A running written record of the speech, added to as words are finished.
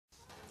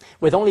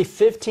With only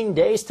 15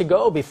 days to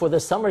go before the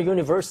summer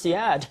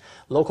Universiade,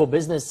 local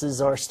businesses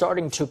are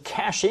starting to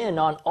cash in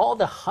on all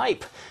the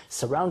hype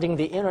surrounding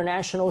the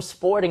international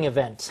sporting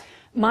event.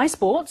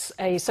 MySports,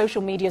 a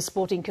social media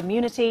sporting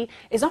community,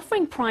 is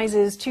offering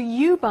prizes to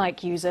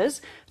U-bike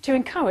users to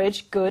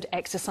encourage good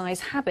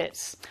exercise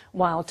habits,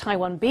 while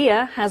Taiwan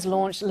Beer has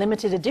launched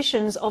limited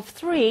editions of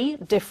 3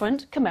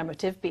 different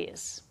commemorative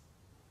beers.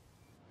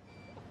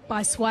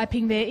 By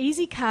swiping their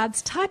Easy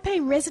cards, Taipei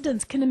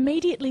residents can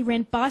immediately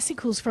rent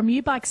bicycles from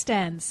U-bike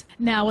stands.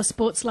 Now a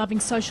sports-loving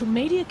social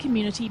media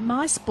community,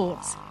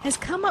 MySports, has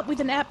come up with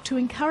an app to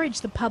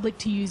encourage the public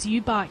to use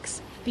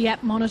U-bikes. The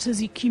app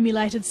monitors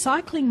accumulated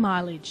cycling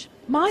mileage.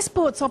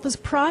 MySports offers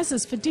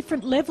prizes for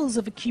different levels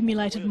of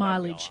accumulated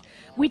mileage,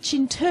 which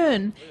in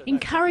turn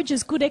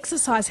encourages good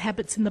exercise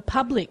habits in the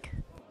public.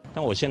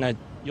 Now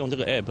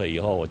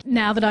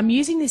that I'm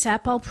using this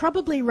app, I'll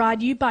probably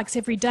ride U-bikes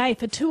every day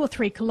for 2 or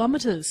 3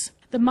 kilometres.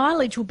 The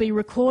mileage will be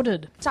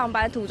recorded.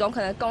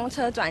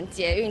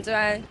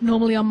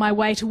 Normally on my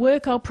way to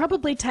work, I'll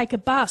probably take a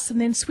bus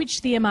and then switch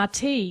to the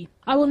MRT.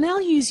 I will now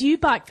use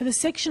U-bike for the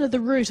section of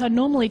the route I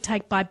normally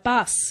take by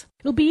bus.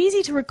 It'll be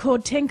easy to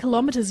record 10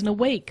 kilometres in a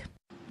week.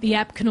 The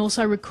app can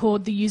also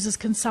record the user's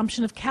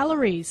consumption of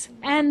calories.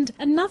 And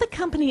another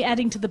company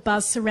adding to the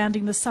buzz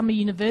surrounding the summer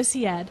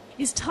Universiade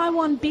is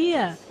Taiwan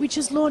Beer, which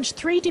has launched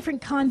 3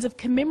 different kinds of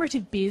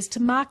commemorative beers to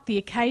mark the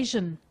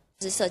occasion.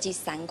 The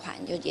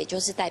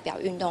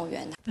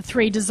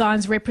 3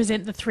 designs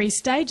represent the 3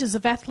 stages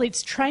of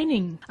athletes'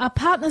 training. Our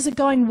partners are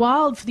going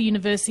wild for the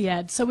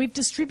Universiade, so we've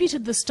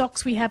distributed the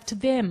stocks we have to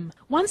them.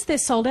 Once they're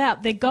sold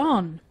out, they're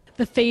gone.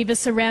 The fever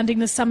surrounding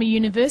the summer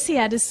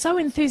Universiade is so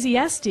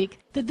enthusiastic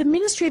that the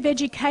Ministry of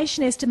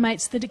Education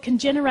estimates that it can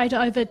generate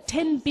over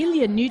 10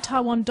 billion new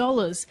Taiwan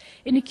dollars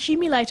in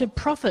accumulated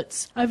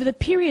profits over the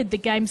period the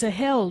Games are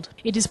held.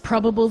 It is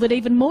probable that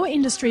even more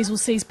industries will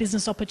seize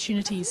business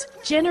opportunities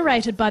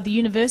generated by the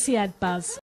Universiade buzz.